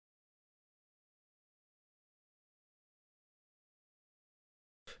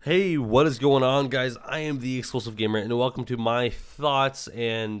Hey, what is going on, guys? I am the Explosive Gamer, and welcome to my thoughts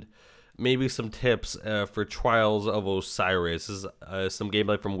and maybe some tips for Trials of Osiris. This is some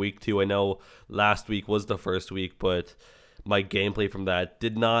gameplay from week 2. I know last week was the first week, but my gameplay from that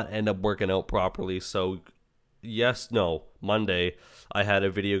did not end up working out properly. So, Monday, I had a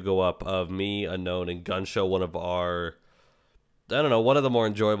video go up of me, Unknown, and Gunshow, one of the more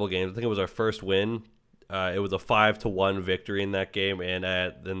enjoyable games. I think it was our first win. It was a 5-1 victory in that game, and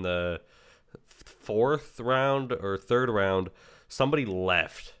in the fourth round or third round, somebody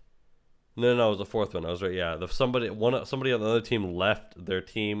left. No, it was the fourth one. I was right. Yeah, somebody on the other team left their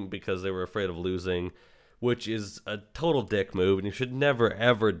team because they were afraid of losing, which is a total dick move, and you should never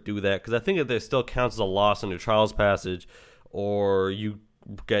ever do that because I think that there still counts as a loss on your trials passage, or you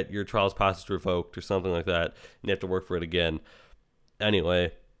get your trials passage revoked or something like that, and you have to work for it again.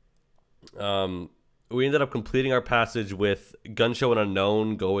 Anyway, we ended up completing our passage with Gunshow and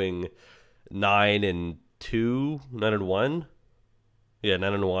Unknown going 9-1. Yeah,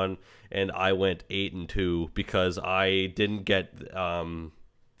 9-1, and I went 8-2 because I didn't get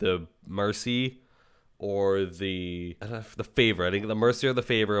the mercy or the favor. I didn't get the mercy or the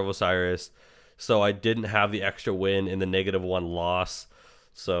favor of Osiris, so I didn't have the extra win in the -1 loss.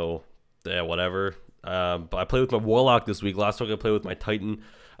 So yeah, whatever. But I played with my Warlock this week. Last week I played with my Titan.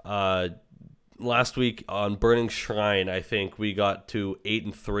 Last week on Burning Shrine, I think we got to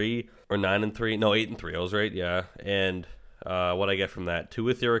 8-3 or 9-3. No, 8-3. I was right, yeah. And what I get from that, 2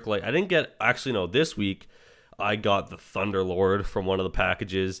 Etheric Light. I didn't get, actually no, this week I got the Thunder Lord from one of the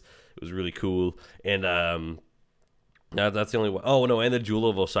packages. It was really cool. And that's the only one. Oh no, and the Jewel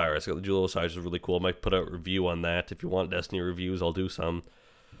of Osiris. I got the Jewel of Osiris, is really cool. I might put out a review on that. If you want Destiny reviews, I'll do some.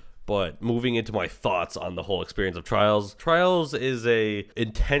 But moving into my thoughts on the whole experience of Trials. Trials is a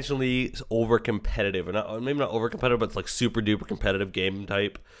intentionally over-competitive, or maybe not over-competitive, but it's like super-duper competitive game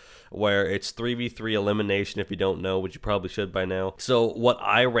type, where it's 3v3 elimination if you don't know, which you probably should by now. So what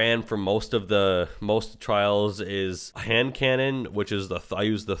I ran for most Trials is a hand cannon, which is I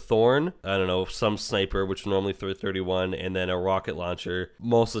use the Thorn, I don't know, some sniper, which is normally 331, and then a rocket launcher,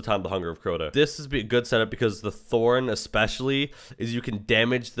 most of the time the Hunger of Crota. This is a good setup because the Thorn especially is you can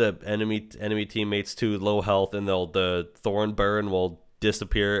damage the enemy teammates to low health, and the Thorn burn will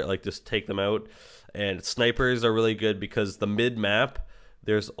disappear, like just take them out. And snipers are really good because the mid-map,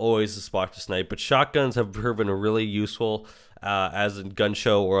 there's always a spot to snipe, but shotguns have proven really useful as in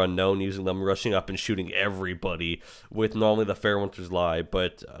Gunshow or Unknown, using them rushing up and shooting everybody with normally the Fairwinter's Lie.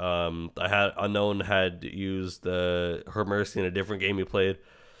 But Unknown had used her Mercy in a different game he played,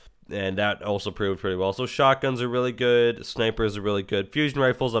 and that also proved pretty well. So shotguns are really good, snipers are really good. Fusion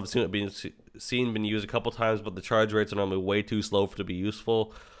rifles I've seen been used a couple times, but the charge rates are normally way too slow to be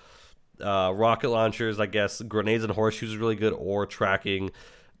useful. Rocket launchers, I guess, grenades and horseshoes is really good, or tracking,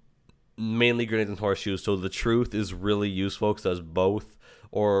 mainly grenades and horseshoes. So the truth is really useful because it does both,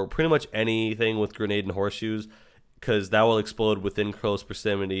 or pretty much anything with grenade and horseshoes, because that will explode within close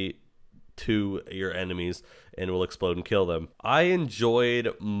proximity to your enemies and will explode and kill them. I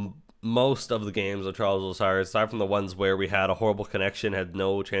enjoyed most of the games of Trials of Osiris, aside from the ones where we had a horrible connection, had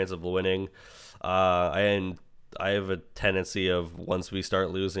no chance of winning. I have a tendency of, once we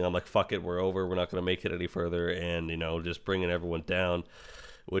start losing, I'm like, fuck it, we're over, we're not going to make it any further, and, just bringing everyone down,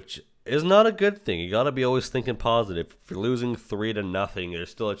 which is not a good thing. You got to be always thinking positive. If you're losing 3-0, there's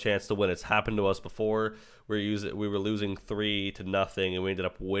still a chance to win. It's happened to us before. We were losing 3-0, and we ended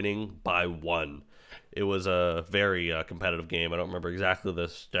up winning by 1. It was a very competitive game. I don't remember exactly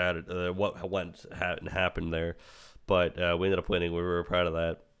what happened there, but we ended up winning. We were proud of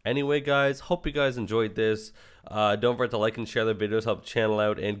that. Anyway, guys, hope you guys enjoyed this. Don't forget to like and share the videos, help the channel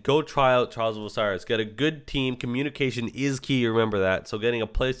out, and go try out Trials of Osiris. Get a good team. Communication is key, remember that. So getting a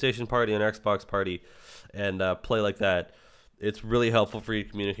PlayStation party and an Xbox party and play like that, it's really helpful for you to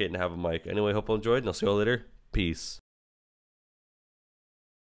communicate and have a mic. Anyway, hope you enjoyed, and I'll see you all later. Peace.